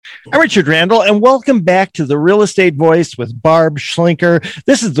I'm Richard Randall, and welcome back to the Real Estate Voice with Barb Schlinker.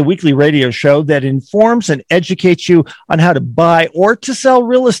 This is the weekly radio show that informs and educates you on how to buy or to sell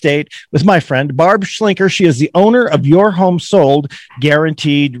real estate with my friend, Barb Schlinker. She is the owner of Your Home Sold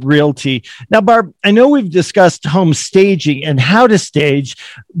Guaranteed Realty. Now, Barb, I know we've discussed home staging and how to stage,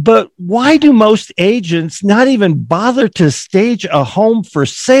 but why do most agents not even bother to stage a home for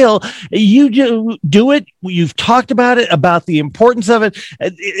sale? You do it. You've talked about it, about the importance of it.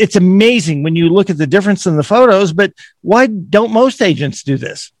 It's amazing when you look at the difference in the photos, but why don't most agents do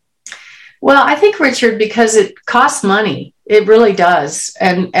this? Well, I think, Richard, because it costs money. It really does.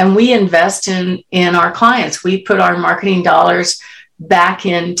 And we invest in our clients. We put our marketing dollars back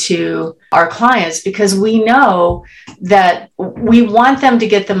into our clients because we know that we want them to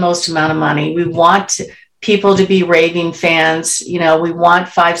get the most amount of money. We want people to be raving fans. We want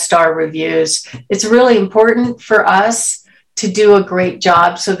 5-star reviews. It's really important for us to do a great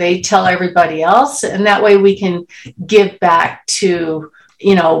job so they tell everybody else. And that way we can give back to,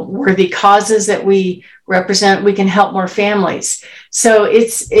 worthy causes that we represent. We can help more families. So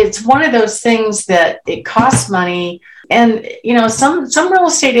it's one of those things that it costs money. And, some real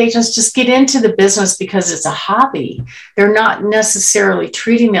estate agents just get into the business because it's a hobby. They're not necessarily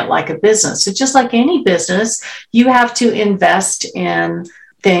treating it like a business. So just like any business, you have to invest in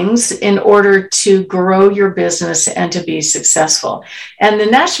things in order to grow your business and to be successful. And the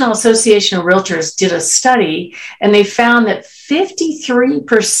National Association of Realtors did a study, and they found that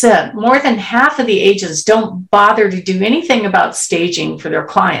 53%, more than half of the agents, don't bother to do anything about staging for their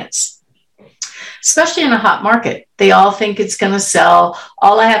clients, especially in a hot market. They all think it's going to sell.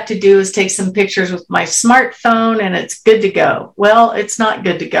 All I have to do is take some pictures with my smartphone and it's good to go. Well, it's not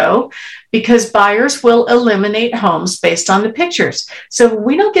good to go because buyers will eliminate homes based on the pictures. So if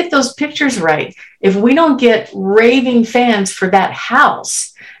we don't get those pictures right, if we don't get raving fans for that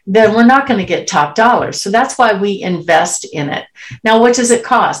house, then we're not going to get top dollars. So that's why we invest in it. Now, what does it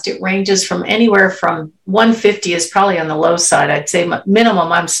cost? It ranges from anywhere from $150 is probably on the low side. I'd say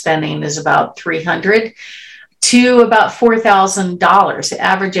minimum I'm spending is about $300 to about $4,000. The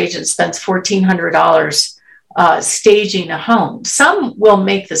average agent spends $1,400 staging a home. Some will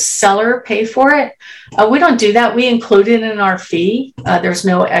make the seller pay for it. We don't do that. We include it in our fee. There's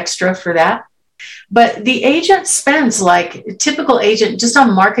no extra for that. But the agent spends, like a typical agent, just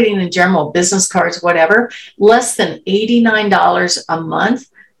on marketing in general, business cards, whatever, less than $89 a month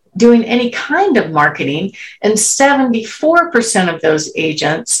doing any kind of marketing. And 74% of those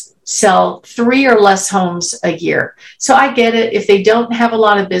agents sell 3 or less homes a year. So I get it. If they don't have a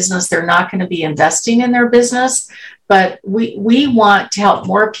lot of business, they're not going to be investing in their business. But we want to help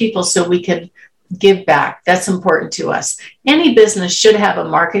more people so we can give back. That's important to us. Any business should have a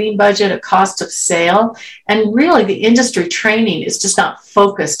marketing budget, a cost of sale, and really the industry training is just not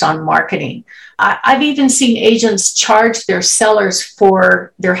focused on marketing. I've even seen agents charge their sellers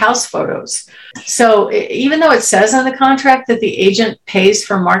for their house photos. So even though it says on the contract that the agent pays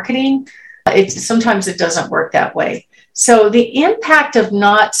for marketing, sometimes it doesn't work that way. So the impact of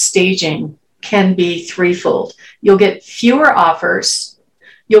not staging can be threefold. You'll get fewer offers,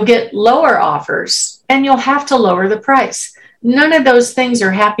 you'll get lower offers, and you'll have to lower the price. None of those things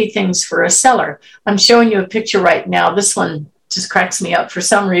are happy things for a seller. I'm showing you a picture right now. This one just cracks me up for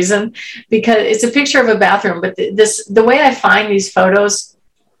some reason because it's a picture of a bathroom. But the way I find these photos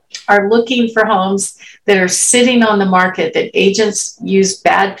are looking for homes that are sitting on the market that agents use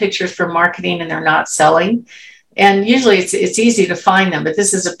bad pictures for marketing and they're not selling. And usually it's easy to find them. But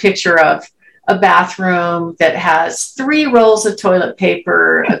this is a picture of a bathroom that has 3 rolls of toilet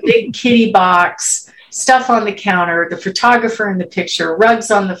paper, a big kitty box, stuff on the counter, the photographer in the picture,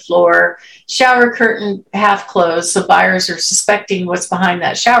 rugs on the floor, shower curtain half closed. So buyers are suspecting what's behind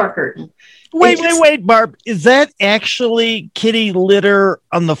that shower curtain. Wait, Barb. Is that actually kitty litter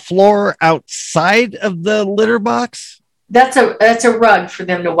on the floor outside of the litter box? That's a rug for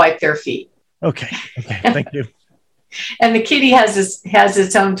them to wipe their feet. Okay. Thank you. And the kitty has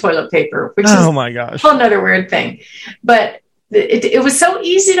its own toilet paper, which is my gosh, another weird thing. But it was so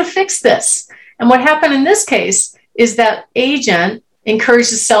easy to fix this. And what happened in this case is that agent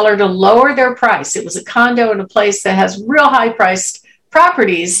encouraged the seller to lower their price. It was a condo in a place that has real high priced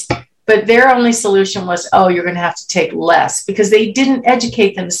properties, but their only solution was, you're going to have to take less because they didn't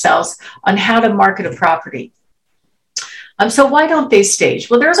educate themselves on how to market a property. So why don't they stage?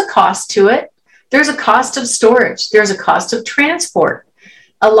 Well, there's a cost to it. There's a cost of storage. There's a cost of transport.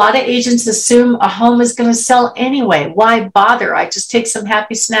 A lot of agents assume a home is going to sell anyway. Why bother? I just take some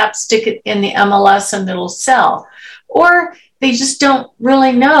happy snaps, stick it in the MLS and it'll sell. Or they just don't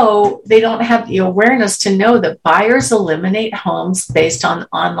really know. They don't have the awareness to know that buyers eliminate homes based on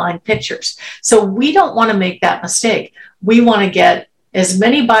online pictures. So we don't want to make that mistake. We want to get as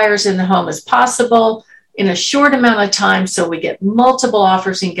many buyers in the home as possible in a short amount of time, so we get multiple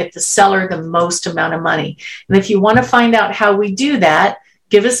offers and get the seller the most amount of money. And if you want to find out how we do that,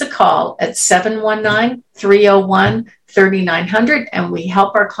 give us a call at 719-301-3900, and we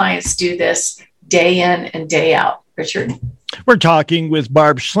help our clients do this day in and day out. Richard? We're talking with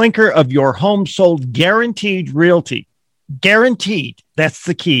Barb Schlinker of Your Home Sold Guaranteed Realty. Guaranteed. That's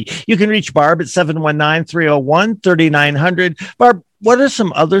the key. You can reach Barb at 719-301-3900. Barb, what are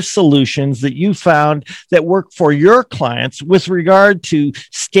some other solutions that you found that work for your clients with regard to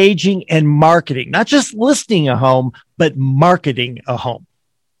staging and marketing? Not just listing a home, but marketing a home.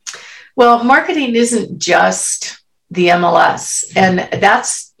 Well, marketing isn't just the MLS, and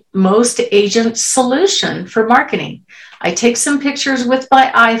that's most agents' solution for marketing. I take some pictures with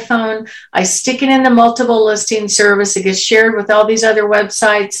my iPhone, I stick it in the multiple listing service, it gets shared with all these other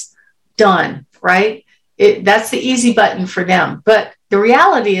websites, done, right? That's the easy button for them. But the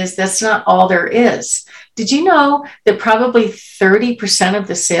reality is that's not all there is. Did you know that probably 30% of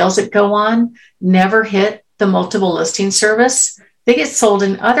the sales that go on never hit the multiple listing service? They get sold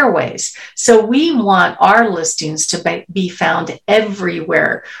in other ways. So we want our listings to be found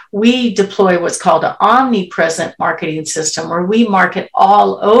everywhere. We deploy what's called an omnipresent marketing system, where we market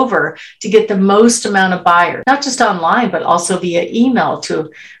all over to get the most amount of buyers, not just online, but also via email to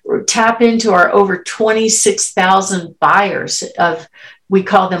tap into our over 26,000 buyers we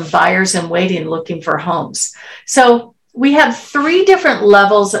call them buyers in waiting looking for homes. So we have 3 different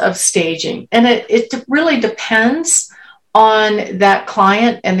levels of staging, and it really depends on that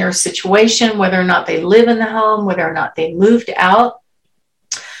client and their situation, whether or not they live in the home, whether or not they moved out.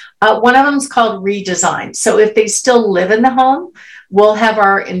 One of them is called redesign. So if they still live in the home, we'll have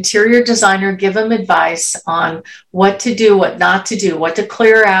our interior designer give them advice on what to do, what not to do, what to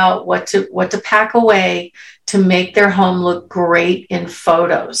clear out, what to pack away to make their home look great in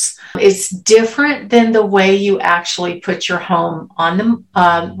photos. It's different than the way you actually put your home on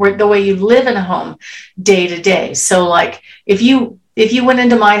the way you live in a home day to day. So like if you went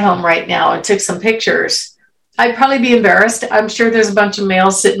into my home right now and took some pictures, I'd probably be embarrassed. I'm sure there's a bunch of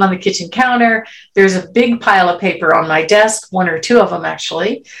mail sitting on the kitchen counter. There's a big pile of paper on my desk, 1 or 2 of them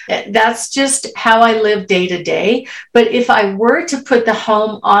actually. That's just how I live day to day. But if I were to put the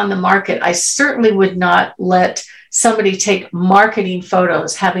home on the market, I certainly would not let somebody take marketing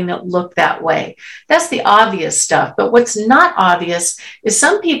photos having it look that way. That's the obvious stuff. But what's not obvious is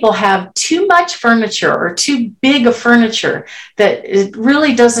some people have too much furniture or too big of furniture that it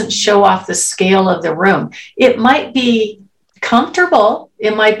really doesn't show off the scale of the room. It might be comfortable.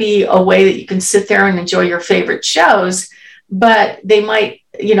 It might be a way that you can sit there and enjoy your favorite shows, but they might,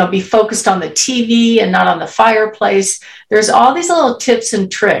 be focused on the TV and not on the fireplace. There's all these little tips and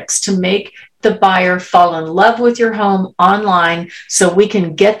tricks to make the buyer fall in love with your home online so we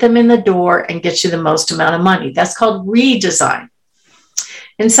can get them in the door and get you the most amount of money. That's called redesign.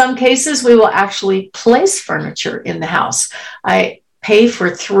 In some cases, we will actually place furniture in the house. I pay for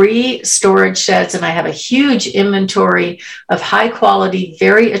 3 storage sheds, and I have a huge inventory of high quality,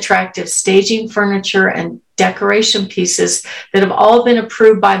 very attractive staging furniture and decoration pieces that have all been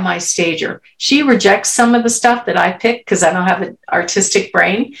approved by my stager. She rejects some of the stuff that I pick because I don't have an artistic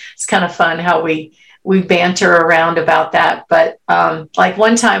brain. It's kind of fun how we banter around about that. But like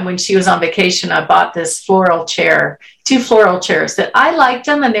one time when she was on vacation, I bought this floral chair, 2 floral chairs that I liked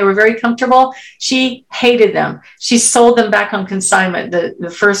them and they were very comfortable. She hated them. She sold them back on consignment the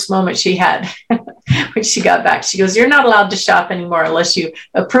first moment she had when she got back. She goes, "You're not allowed to shop anymore unless you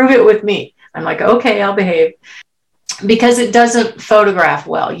approve it with me." I'm like, okay, I'll behave. Because it doesn't photograph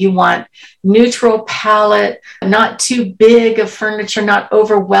well. You want neutral palette, not too big of furniture, not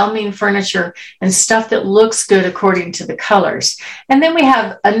overwhelming furniture, and stuff that looks good according to the colors. And then we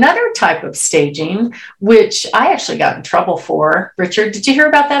have another type of staging, which I actually got in trouble for. Richard, did you hear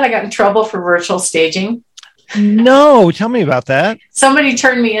about that? I got in trouble for virtual staging. No, tell me about that. Somebody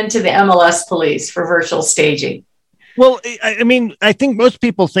turned me into the MLS police for virtual staging. Well, I mean, I think most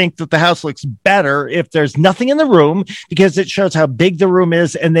people think that the house looks better if there's nothing in the room because it shows how big the room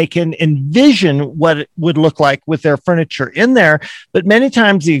is and they can envision what it would look like with their furniture in there. But many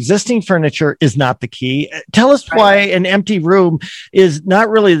times the existing furniture is not the key. Tell us why an empty room is not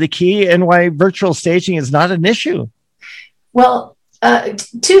really the key and why virtual staging is not an issue. Well,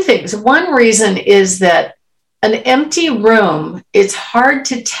 2 things. One reason is that an empty room, it's hard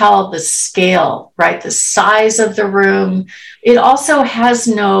to tell the scale, right? The size of the room. It also has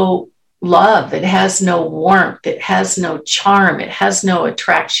no love. It has no warmth. It has no charm. It has no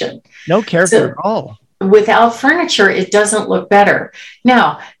attraction. No character at all. Without furniture, it doesn't look better.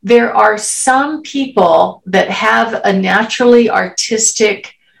 Now, there are some people that have a naturally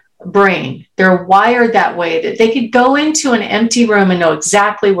artistic brain. They're wired that way that they could go into an empty room and know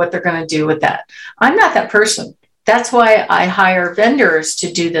exactly what they're going to do with that. I'm not that person. That's why I hire vendors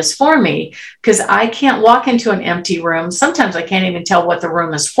to do this for me, because I can't walk into an empty room. Sometimes I can't even tell what the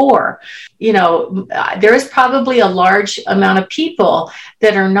room is for. You know, there is probably a large amount of people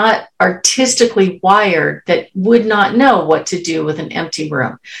that are not artistically wired that would not know what to do with an empty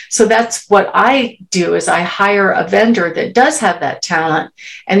room. So that's what I do, is I hire a vendor that does have that talent.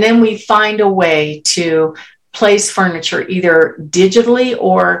 And then we find a way to place furniture either digitally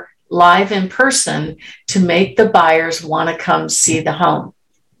or live in person to make the buyers want to come see the home.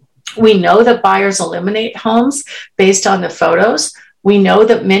 We know that buyers eliminate homes based on the photos. We know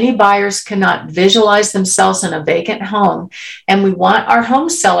that many buyers cannot visualize themselves in a vacant home, and we want our home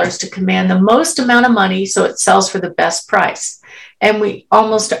sellers to command the most amount of money so it sells for the best price. And we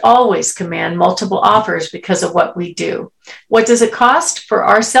almost always command multiple offers because of what we do. What does it cost for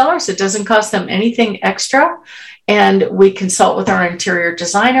our sellers? It doesn't cost them anything extra. And we consult with our interior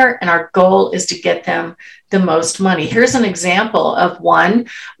designer, and our goal is to get them the most money. Here's an example of one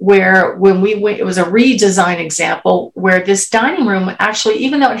where when we went, it was a redesign example where this dining room actually,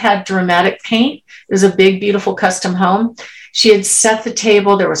 even though it had dramatic paint, it was a big, beautiful custom home. She had set the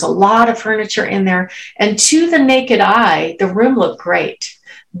table. There was a lot of furniture in there. And to the naked eye, the room looked great.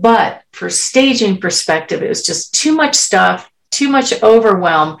 But for staging perspective, it was just too much stuff, too much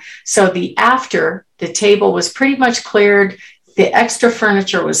overwhelm. So the table was pretty much cleared. The extra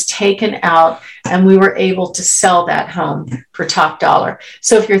furniture was taken out, and we were able to sell that home for top dollar.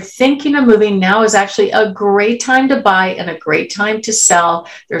 So if you're thinking of moving, now is actually a great time to buy and a great time to sell.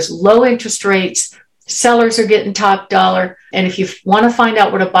 There's low interest rates. Sellers are getting top dollar. And if you want to find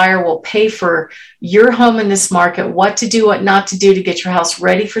out what a buyer will pay for your home in this market, what to do, what not to do to get your house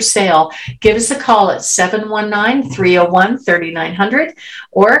ready for sale, give us a call at 719-301-3900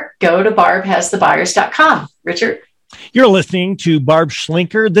 or go to barbhasthebuyers.com. Richard? You're listening to Barb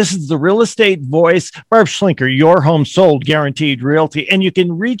Schlinker. This is the Real Estate Voice. Barb Schlinker, your home sold, guaranteed realty. And you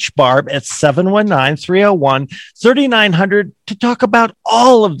can reach Barb at 719-301-3900 to talk about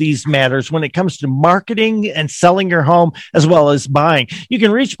all of these matters when it comes to marketing and selling your home as well as buying. You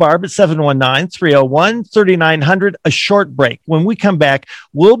can reach Barb at 719-301-3900. A short break. When we come back,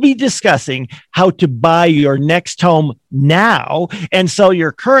 we'll be discussing how to buy your next home now and sell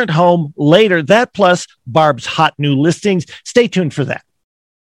your current home later. That plus Barb's hot new listings. Stay tuned for that.